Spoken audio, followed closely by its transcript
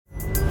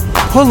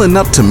Pulling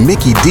up to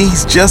Mickey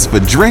D's just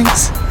for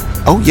drinks?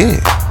 Oh yeah,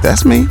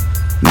 that's me.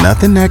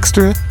 Nothing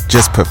extra,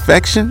 just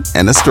perfection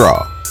and a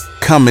straw.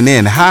 Coming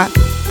in hot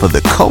for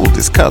the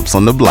coldest cups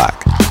on the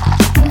block.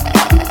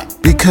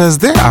 Because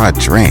there are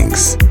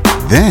drinks.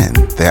 Then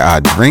there are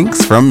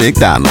drinks from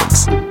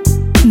McDonald's.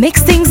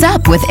 Mix things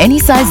up with any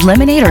size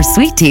lemonade or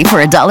sweet tea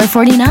for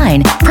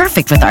 $1.49.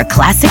 Perfect with our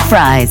classic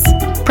fries.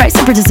 Price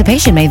and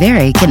participation may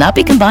vary. Cannot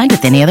be combined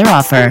with any other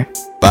offer.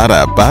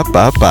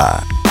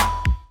 Ba-da-ba-ba-ba.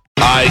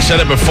 I said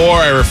it before.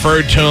 I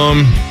referred to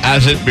him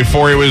as it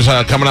before he was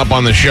coming up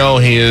on the show.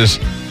 He is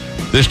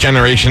this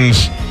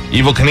generation's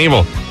Evel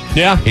Knievel.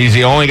 Yeah. He's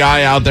the only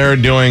guy out there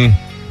doing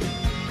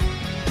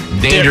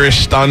dangerous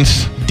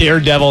stunts.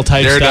 Daredevil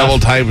type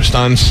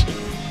stunts.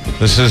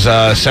 This is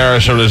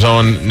Sarasota's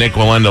own Nik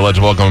Wallenda. Let's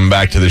welcome him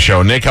back to the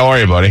show. Nick, how are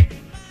you, buddy?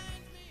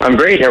 I'm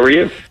great. How are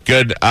you?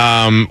 Good.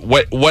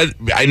 What?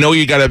 I know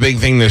you got a big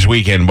thing this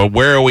weekend, but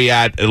where are we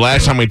at?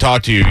 Last time we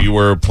talked to you, you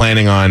were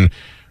planning on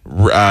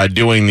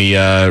redoing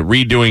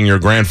your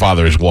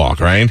grandfather's walk,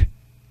 right?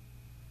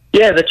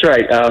 Yeah, that's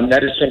right.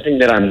 That is something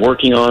that I'm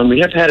working on. We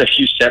have had a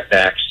few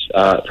setbacks.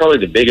 Probably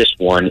the biggest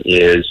one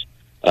is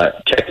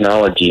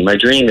technology. My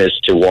dream is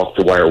to walk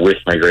the wire with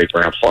my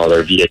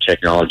great-grandfather via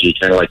technology,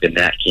 kind of like the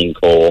Nat King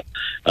Cole,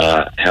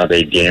 how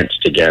they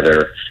danced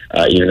together,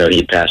 even though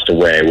he passed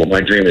away. Well,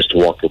 my dream is to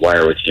walk the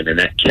wire with him, and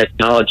that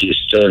technology is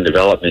still in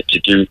development to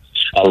do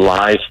a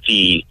live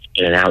feed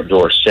in an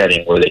outdoor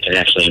setting where they can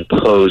actually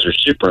impose or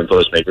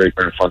superimpose my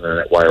great-grandfather on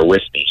that wire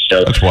with me.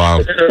 So that's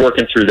wild. We're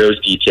working through those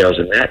details,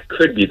 and that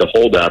could be the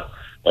holdup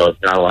of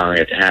not allowing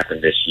it to happen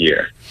this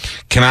year.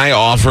 Can I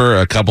offer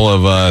a couple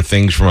of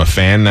things from a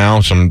fan now?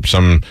 Some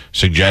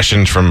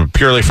suggestions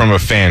purely from a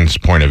fan's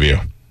point of view.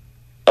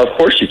 Of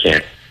course you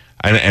can.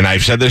 And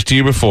I've said this to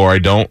you before.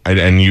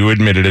 And you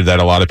admitted it, that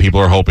a lot of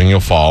people are hoping you'll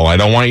fall. I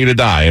don't want you to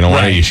die. I don't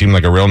want you. You seem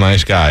like a real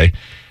nice guy.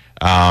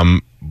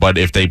 But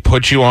if they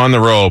put you on the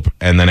rope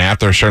and then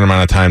after a certain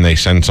amount of time they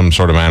send some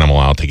sort of animal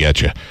out to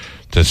get you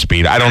to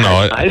speed, I don't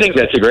know. I think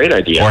that's a great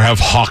idea. Or have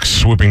hawks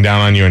swooping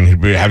down on you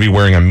and have you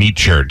wearing a meat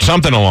shirt,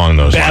 something along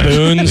those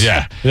baboons. lines.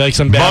 Yeah, like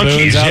some baboons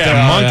monkeys. out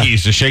there.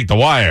 Monkeys to shake the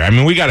wire. I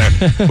mean, we gotta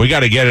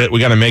get it. We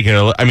gotta make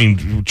it. I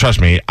mean,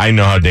 trust me, I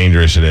know how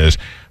dangerous it is.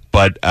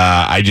 But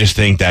I just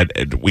think that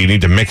we need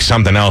to mix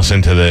something else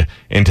into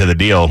the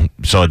deal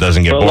so it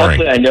doesn't get boring.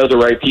 Luckily, I know the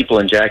right people,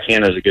 and Jack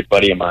Hanna is a good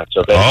buddy of mine.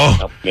 So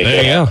there you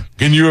go.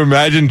 Can you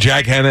imagine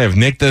Jack Hanna if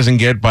Nick doesn't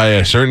get by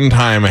a certain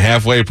time, a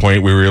halfway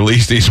point, we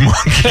release these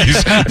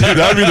monkeys? Dude,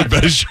 that'd be the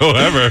best show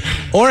ever.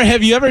 Or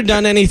have you ever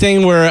done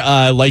anything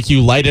where like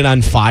you light it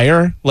on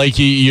fire? Like I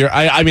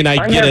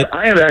get it.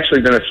 I have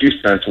actually done a few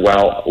stunts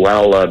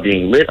while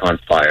being lit on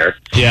fire.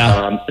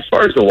 Yeah. As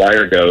far as the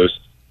wire goes.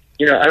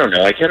 I don't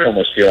know. I kind of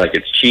almost feel like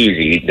it's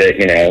cheesy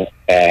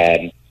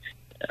that,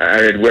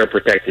 I'd wear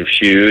protective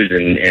shoes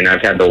and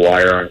I've had the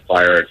wire on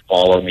fire and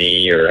follow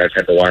me, or I've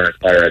had the wire on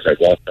fire as I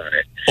walked on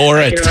it. Or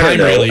a time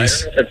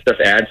release. I don't know if that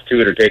stuff adds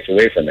to it or takes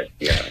away from it.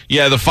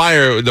 Yeah, the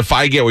fire,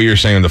 I get what you're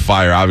saying, the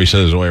fire,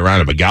 obviously there's a way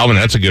around it, but Galvin,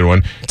 that's a good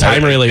one.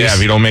 Time release. Yeah,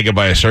 if you don't make it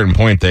by a certain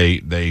point, they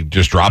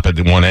just drop it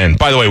at one end.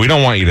 By the way, we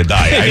don't want you to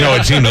die. I know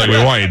it seems like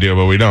we want you to,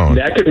 but we don't.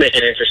 That could make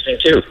it interesting,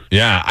 too.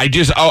 Yeah,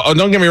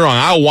 don't get me wrong,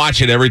 I'll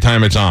watch it every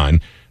time it's on.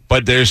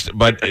 But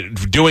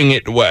doing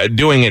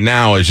it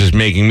now is just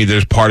making me.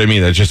 There's part of me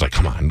that's just like,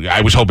 come on.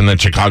 I was hoping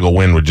that Chicago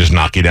wind would just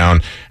knock you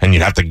down, and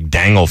you'd have to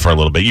dangle for a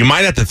little bit. You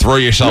might have to throw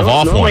yourself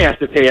off one. You only have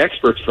to pay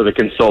experts for the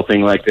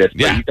consulting like this.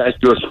 But you guys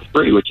do it for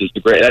free, which is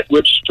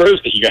which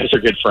shows that you guys are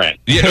good friends.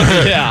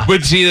 Yeah.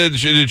 But see,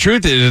 the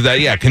truth is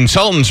that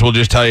consultants will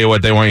just tell you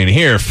what they want you to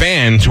hear.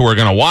 Fans who are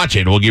going to watch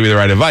it will give you the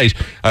right advice.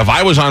 If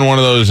I was on one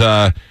of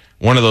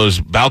those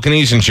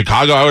balconies in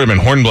Chicago, I would have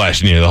been horn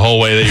blasting you the whole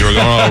way that you were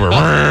going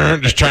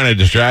over, just trying to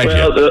distract you.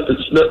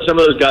 Some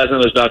of those guys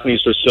on those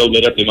balconies were so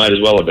lit up, they might as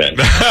well have been.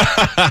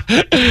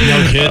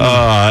 No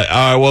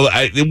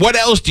kidding. What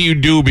else do you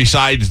do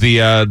besides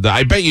the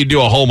I bet you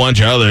do a whole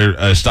bunch of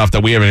other stuff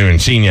that we haven't even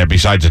seen yet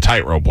besides the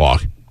tightrope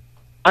walk.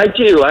 I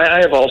do. I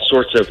have all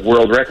sorts of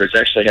world records.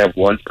 Actually, I have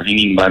one for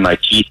hanging by my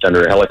teeth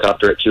under a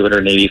helicopter at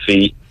 280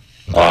 feet.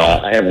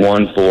 I have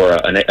one for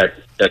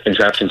a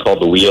contraption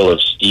called the Wheel of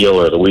Steel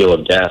or the Wheel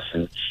of Death,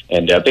 and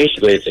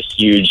basically it's a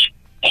huge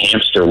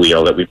hamster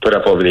wheel that we put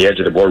up over the edge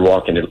of the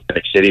boardwalk in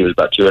Atlantic City. It was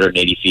about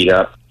 280 feet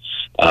up.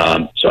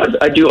 So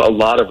I do a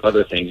lot of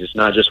other things. It's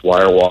not just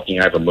wire walking.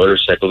 I have a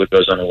motorcycle that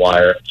goes on a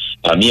wire.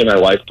 Me and my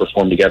wife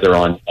perform together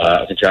on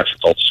a contraption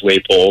called sway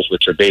poles,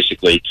 which are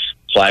basically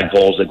flag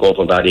poles that go up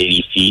about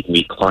 80 feet, and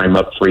we climb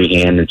up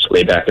freehand and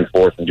sway back and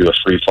forth and do a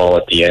free fall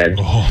at the end.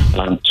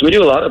 So we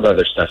do a lot of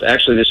other stuff.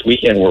 Actually, this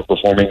weekend we're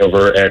performing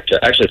over at,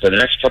 for the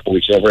next couple of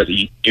weeks, over at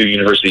the new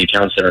University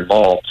Town Center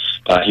Mall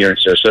here in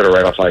Sarasota,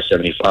 right off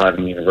I-75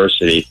 in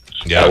University.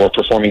 We're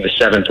performing the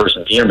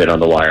 7-person pyramid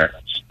on the wire,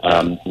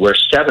 where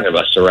 7 of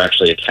us are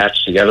actually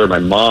attached together. My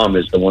mom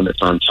is the one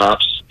that's on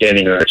top,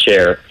 standing on a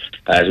chair,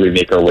 as we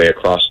make our way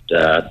across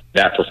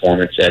that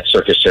performance at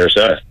Circus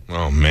Sarasota.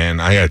 Oh, man,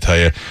 I got to tell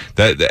you,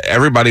 that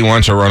everybody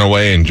wants to run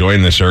away and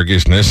join the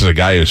circus, and this is a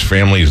guy whose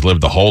family's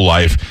lived the whole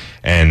life,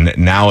 and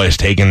now has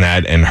taken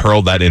that and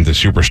hurled that into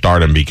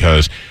superstardom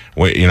because,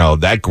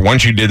 that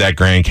once you did that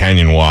Grand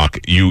Canyon walk,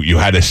 you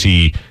had to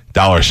see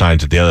dollar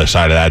signs at the other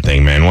side of that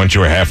thing, man. Once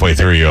you were halfway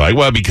through, you're like,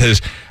 well,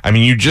 because,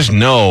 you just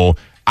know.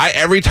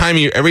 Every time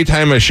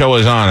a show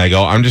is on, I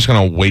go, I'm just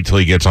gonna wait till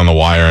he gets on the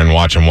wire and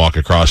watch him walk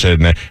across it.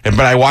 But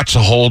I watch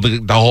the whole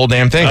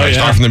damn thing. I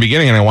start from the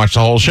beginning and I watch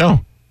the whole show.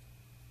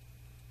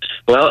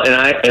 Well, and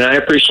I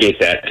appreciate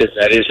that because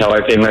that is how I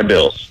pay my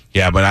bills.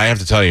 Yeah, but I have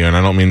to tell you, and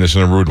I don't mean this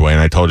in a rude way,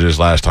 and I told you this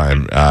last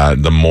time,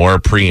 the more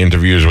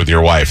pre-interviews with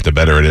your wife, the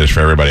better it is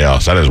for everybody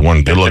else. That is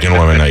one good-looking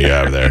woman that you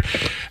have there.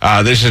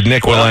 This is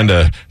Nik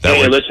Wallenda.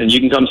 Listen, you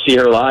can come see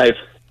her live.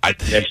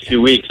 Next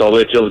 2 weeks, all the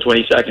way till the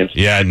 22nd.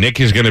 Yeah,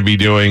 Nik is going to be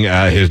doing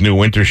his new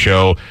winter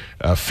show,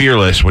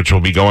 Fearless, which will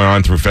be going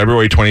on through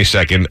February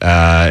 22nd,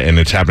 and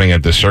it's happening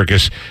at the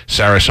Circus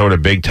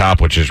Sarasota Big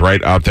Top, which is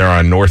right out there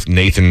on North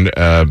Nathan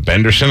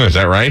Benderson. Is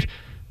that right?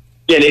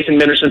 Yeah, Nathan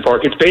Benderson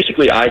Park. It's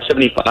basically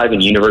I-75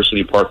 and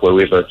University Parkway.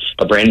 We have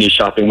a brand new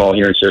shopping mall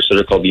here in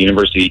Sarasota called the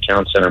University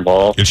Town Center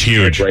Mall. It's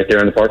huge. It's right there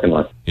in the parking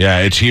lot. Yeah,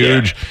 it's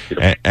huge,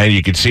 and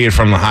you can see it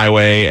from the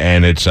highway.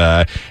 And it's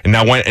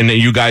and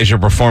you guys are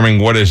performing.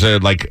 What is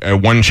it, like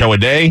one show a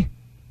day?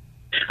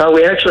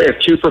 We actually have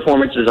 2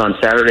 performances on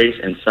Saturdays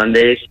and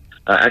Sundays.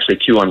 Actually,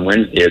 2 on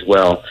Wednesday as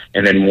well,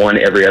 and then 1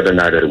 every other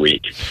night of the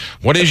week.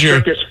 What is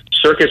your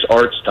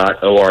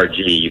circusarts.org?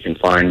 You can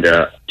find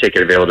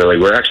ticket availability.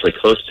 We're actually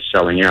close to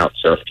selling out,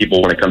 so if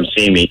people want to come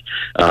see me,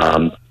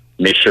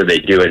 make sure they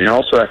do it. And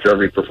also, after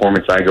every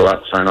performance, I go out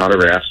and sign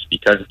autographs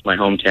because it's my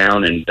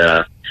hometown, and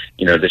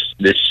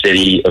this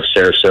city of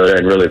Sarasota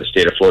and really the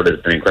state of Florida has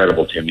been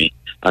incredible to me.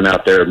 I'm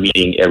out there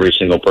meeting every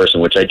single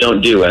person, which I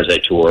don't do as I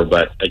tour,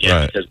 but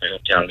again, because my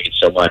hometown means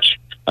so much,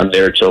 I'm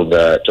there till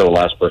the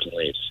last person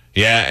leaves.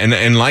 Yeah,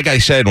 and like I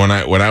said, when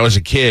I was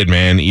a kid,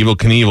 man, Evel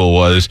Knievel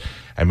was.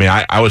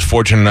 I was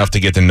fortunate enough to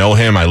get to know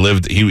him.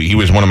 He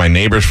was one of my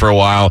neighbors for a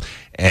while,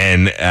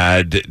 and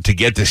to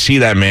get to see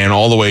that man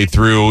all the way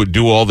through,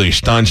 do all these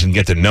stunts and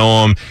get to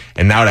know him,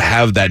 and now to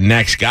have that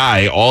next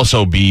guy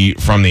also be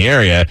from the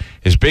area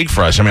is big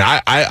for us.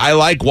 I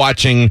like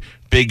watching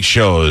big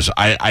shows.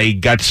 I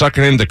got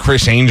suckered into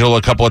Chris Angel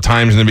a couple of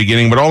times in the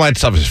beginning, but all that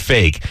stuff is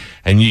fake,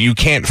 and you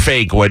can't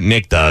fake what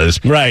Nik does.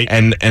 Right.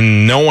 And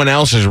no one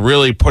else is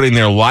really putting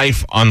their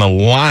life on the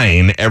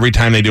line every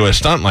time they do a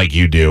stunt like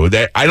you do.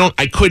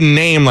 I couldn't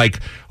name like,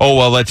 oh,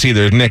 well, let's see,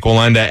 there's Nik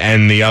Wallenda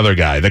and the other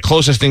guy. The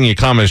closest thing you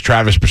come is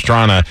Travis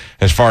Pastrana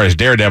as far as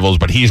Daredevils,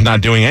 but he's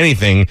not doing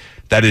anything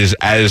that is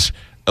as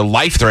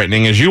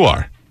life-threatening as you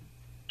are.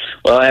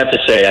 Well, I have to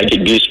say, I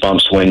get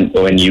goosebumps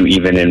when you,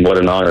 even in what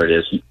an honor it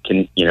is,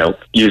 can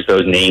use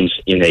those names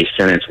in a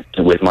sentence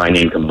with my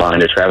name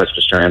combined, Travis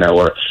Pastrana,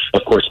 or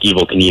of course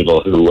Evel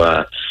Knievel,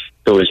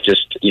 who is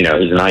just he's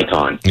an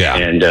icon. Yeah.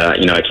 And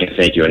I can't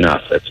thank you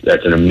enough.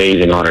 That's an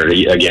amazing honor to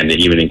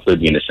even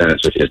include me in a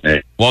sentence with his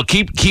name. Well,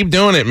 keep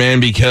doing it,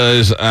 man,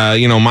 because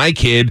my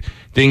kid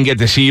didn't get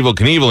to see Evel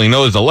Knievel. He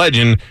knows the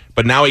legend,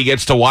 but now he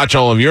gets to watch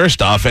all of your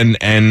stuff, and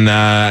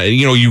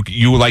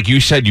you like you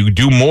said, you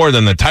do more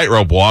than the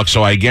tightrope walk.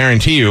 So I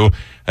guarantee you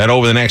that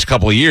over the next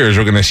couple of years,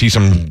 we're going to see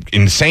some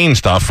insane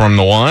stuff from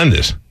the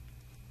Wallendas.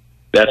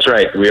 That's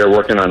right. We are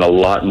working on a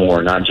lot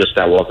more, not just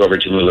that walk over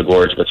Cholula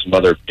Gorge, but some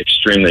other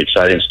extremely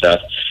exciting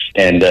stuff.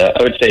 And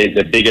I would say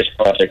the biggest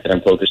project that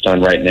I'm focused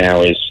on right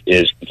now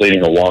is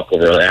completing a walk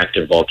over an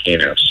active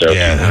volcano. So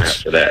yeah,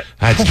 that's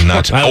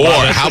nuts. Or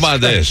how about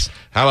this?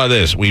 How about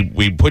this?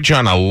 We put you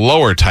on a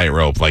lower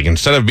tightrope. Like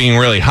instead of being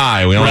really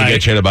high, we only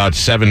get you at about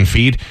 7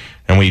 feet.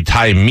 And we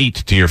tie meat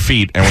to your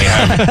feet, and we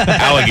have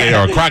alligator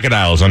or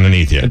crocodiles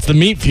underneath you. It's the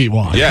meat feet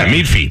walk. Yeah,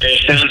 meat feet. Hey,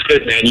 sounds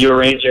good, man. You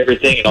arrange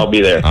everything, and I'll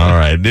be there. All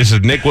right. This is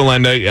Nik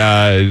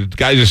Wallenda.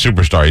 Guy's a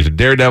superstar. He's a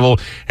daredevil,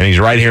 and he's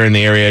right here in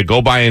the area.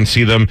 Go by and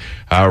see them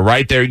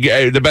right there.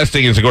 The best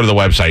thing is to go to the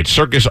website,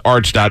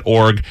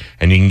 circusarts.org,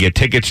 and you can get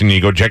tickets, and you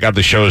go check out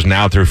the shows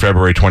now through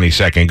February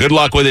 22nd. Good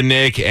luck with it,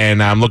 Nik,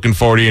 and I'm looking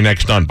forward to your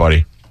next stunt,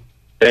 buddy.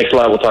 Thanks a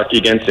lot. We'll talk to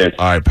you again soon.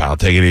 All right, pal.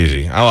 Take it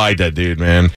easy. I like that dude, man.